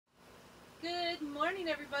morning,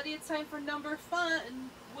 everybody. It's time for number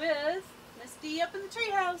fun with Miss D up in the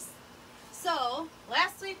treehouse. So,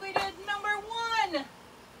 last week we did number 1.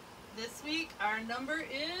 This week our number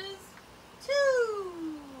is 2.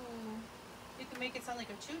 You can make it sound like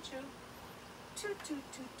a choo-choo.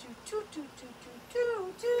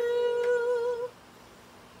 Choo-choo-choo-choo-choo-choo-choo-choo.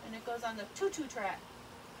 And it goes on the choo-choo track.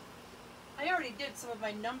 I already did some of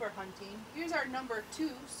my number hunting. Here's our number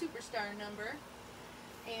 2 superstar number.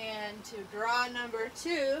 And to draw number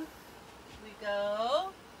 2, we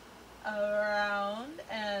go around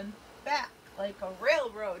and back like a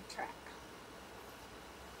railroad track.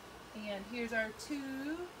 And here's our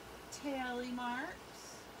 2 tally marks.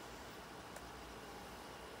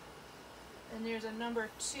 And there's a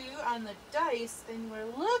number 2 on the dice, and we're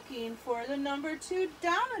looking for the number 2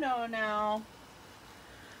 domino now.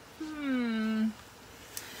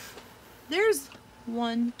 There's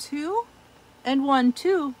 1, 2. And 1,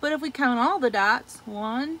 2, but if we count all the dots,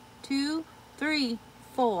 1, 2, 3,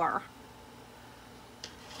 4.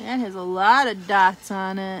 That has a lot of dots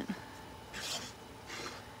on it.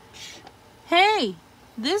 Hey,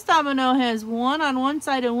 this domino has 1 on one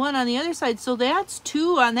side and 1 on the other side, so that's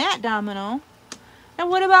 2 on that domino.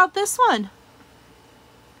 And what about this one?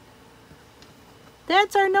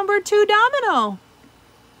 That's our number 2 domino.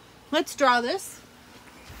 Let's draw this.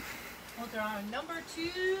 We'll draw a number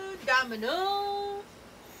 2 domino.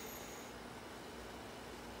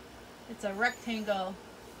 It's a rectangle.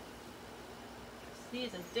 See,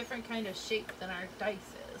 it's a different kind of shape than our dice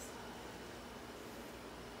is.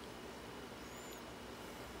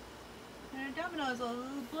 And our domino has a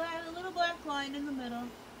little black line in the middle.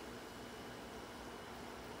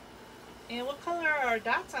 And what color are our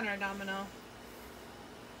dots on our domino?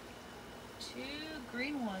 2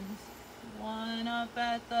 green ones. 1 up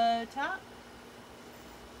at the top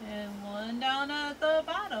and 1 down at the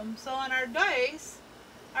bottom. So on our dice,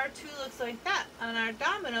 our 2 looks like that. On our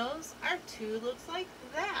dominoes, our 2 looks like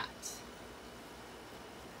that.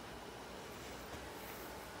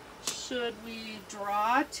 Should we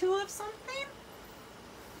draw 2 of something?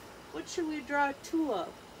 What should we draw 2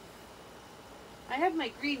 of? I have my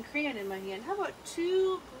green crayon in my hand. How about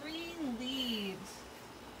 2 green leaves?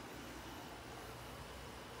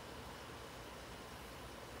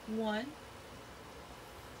 1,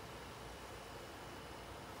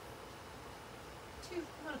 2. I'm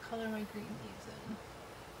going to color my green leaves in.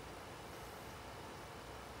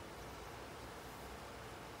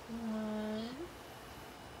 1,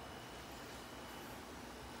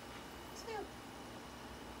 2.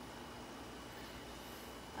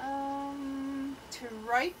 To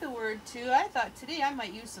write the word 2, I thought today I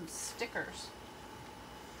might use some stickers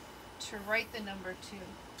to write the number 2.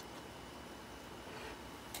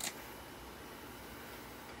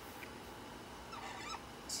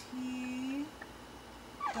 T-W-O.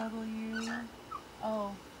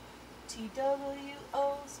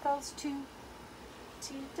 T-W-O spells 2.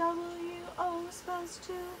 T-W-O spells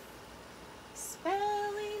 2.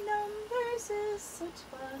 Spelling numbers is such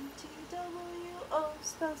fun. T-W-O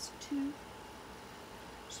spells 2.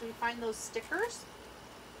 Should we find those stickers?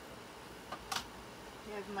 I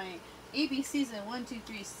have my ABCs and 1, 2,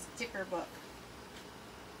 3 sticker book.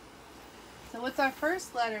 So what's our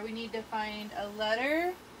first letter? We need to find a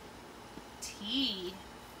letter T.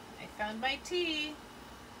 I found my T.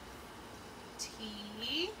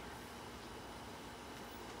 T.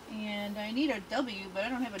 And I need a W, but I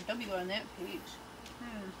don't have a W on that page.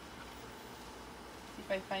 See if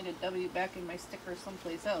I find a W back in my sticker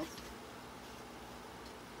someplace else.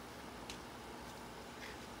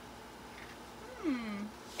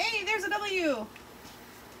 Hey, there's a W.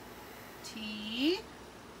 T.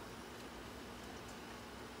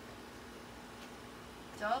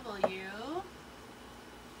 W.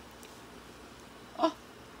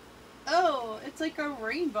 Oh, it's like a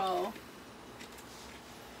rainbow.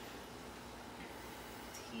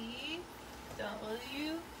 T,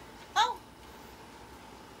 W, O.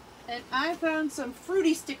 And I found some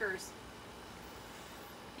fruity stickers.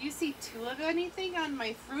 Do you see 2 of anything on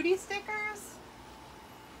my fruity stickers?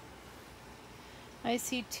 I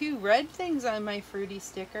see 2 red things on my fruity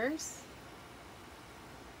stickers.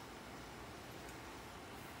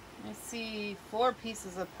 I see 4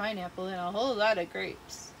 pieces of pineapple and a whole lot of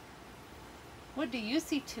grapes. What do you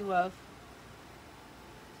see 2 of?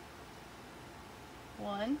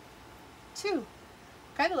 1, 2.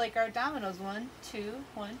 Kind of like our dominoes. 1, 2,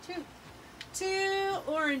 1, 2. 2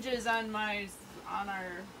 oranges on our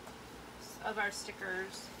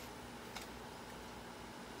stickers.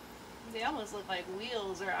 They almost look like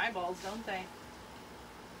wheels or eyeballs, don't they?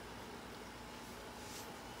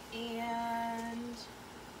 And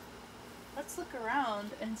let's look around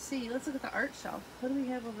and see. Let's look at the art shelf. What do we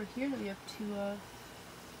have over here that we have two of?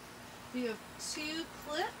 We have two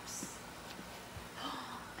clips.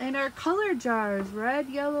 And our color jars, red,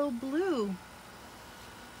 yellow, blue.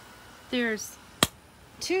 There's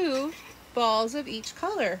two balls of each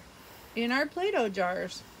color in our Play-Doh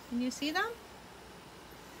jars. Can you see them?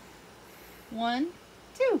 1,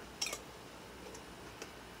 2.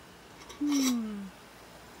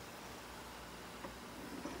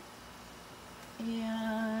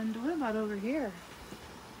 And what about over here?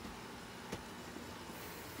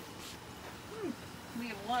 We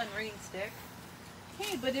have one ring stick.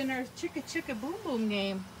 Hey, but in our Chicka Chicka Boom Boom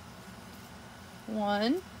game,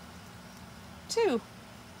 1, 2.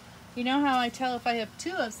 You know how I tell if I have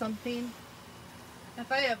two of something?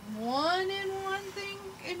 If I have one thing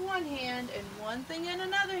in one hand and one thing in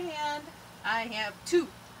another hand, I have 2.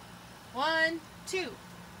 1, 2. It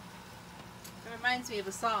reminds me of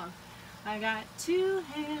a song. I got 2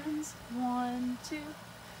 hands, 1, 2.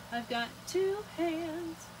 I've got 2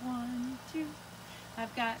 hands, 1, 2.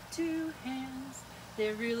 I've got 2 hands,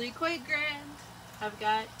 they're really quite grand. I've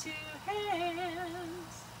got 2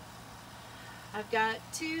 hands. I've got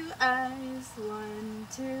 2 eyes, 1,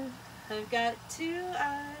 2. I've got 2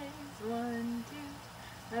 eyes, 1,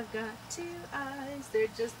 2. I've got 2 eyes, they're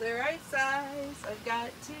just the right size. I've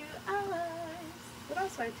got 2 eyes. What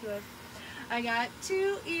else do I have 2 of? I got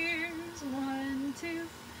 2 ears, 1, 2.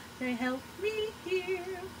 They help me hear,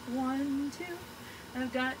 1, 2.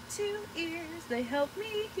 I've got 2 ears, they help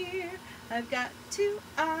me hear. I've got 2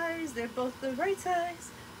 eyes, they're both the right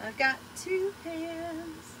size. I've got 2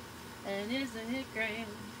 hands, and isn't it grand?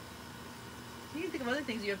 You can think of other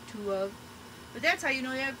things you have 2 of, but that's how you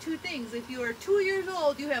know you have 2 things. If you are 2 years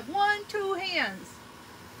old, you have 1, 2 hands.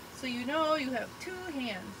 So you know you have 2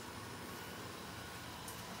 hands.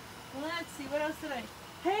 Well, let's see, what else did I...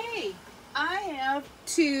 Hey, I have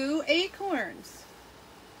 2 acorns.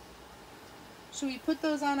 Should we put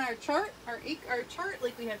those on our chart? Our chart,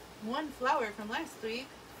 like we had 1 flower from last week.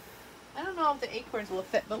 I don't know if the acorns will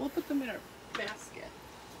fit, but we'll put them in our basket.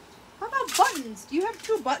 How about buttons? Do you have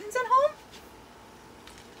 2 buttons at home?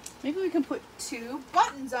 Maybe we can put 2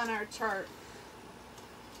 buttons on our chart.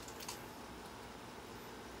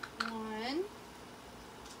 1,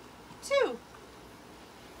 2.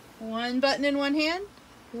 1 button in one hand,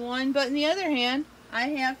 1 button in the other hand. I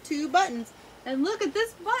have 2 buttons. And look at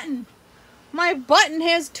this button. My button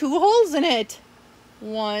has 2 holes in it.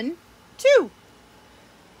 1, 2.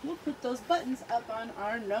 We'll put those buttons up on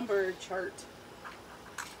our number chart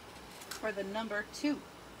for the number 2.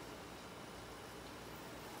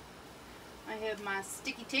 I have my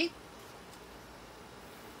sticky tape.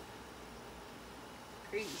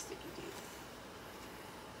 Crazy sticky tape.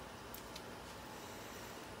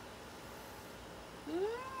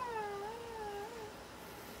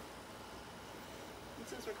 And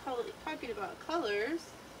since we're talking about colors,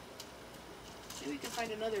 maybe we can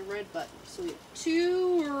find another red button. So we have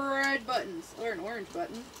 2 red buttons, or an orange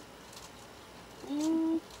button.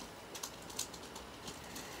 Ooh.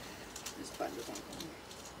 This button doesn't want to go in here.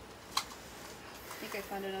 I think I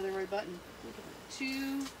found another red button. Look at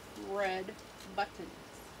 2 red buttons.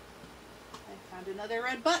 I found another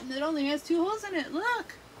red button that only has 2 holes in it.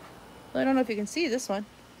 Look! Well, I don't know if you can see this one.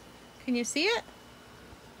 Can you see it?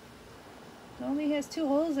 It only has 2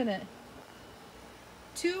 holes in it.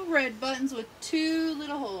 2 red buttons with 2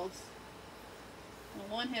 little holes.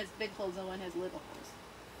 Well, one has big holes and one has little holes.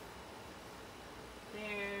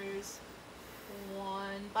 There's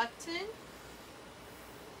 1 button.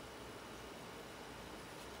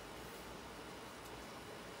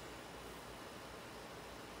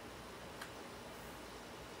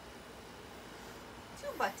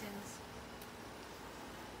 Buttons.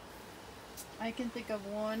 I can think of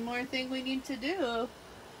one more thing we need to do.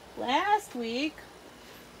 Last week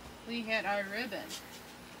we had our ribbon.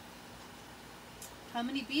 How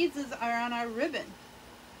many beads are on our ribbon?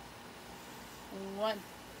 1.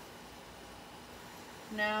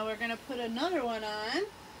 Now we're going to put another one on.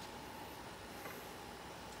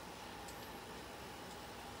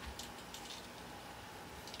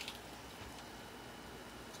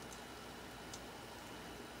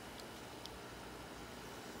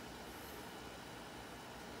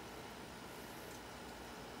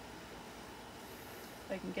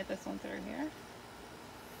 I can get this one through here.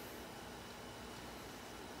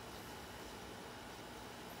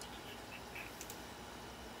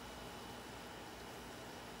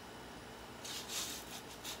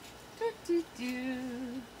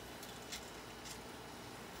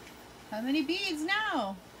 How many beads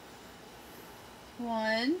now?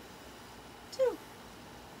 1, 2.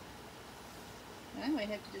 I might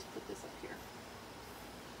have to just put this up here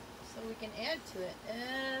so we can add to it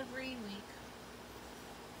every week.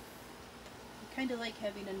 I kind of like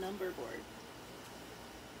having a number board.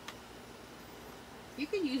 You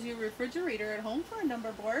could use your refrigerator at home for a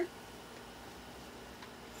number board.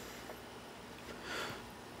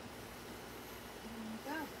 There you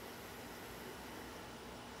go.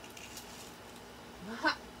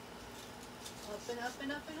 Aha. Up and up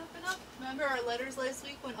and up and up and up. Remember our letters last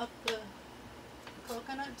week went up the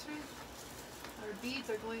coconut tree? Our beads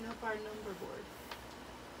are going up our number board.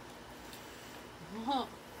 Oh,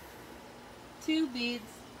 2 beads.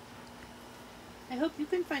 I hope you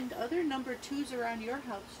can find other number 2s around your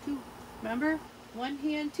house too. Remember? 1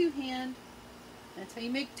 hand, 2 hand. That's how you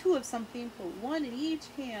make 2 of something. Put 1 in each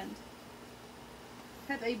hand.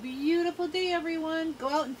 Have a beautiful day, everyone. Go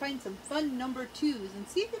out and find some fun number 2s and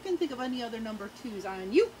see if you can think of any other number 2s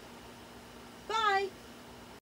on you.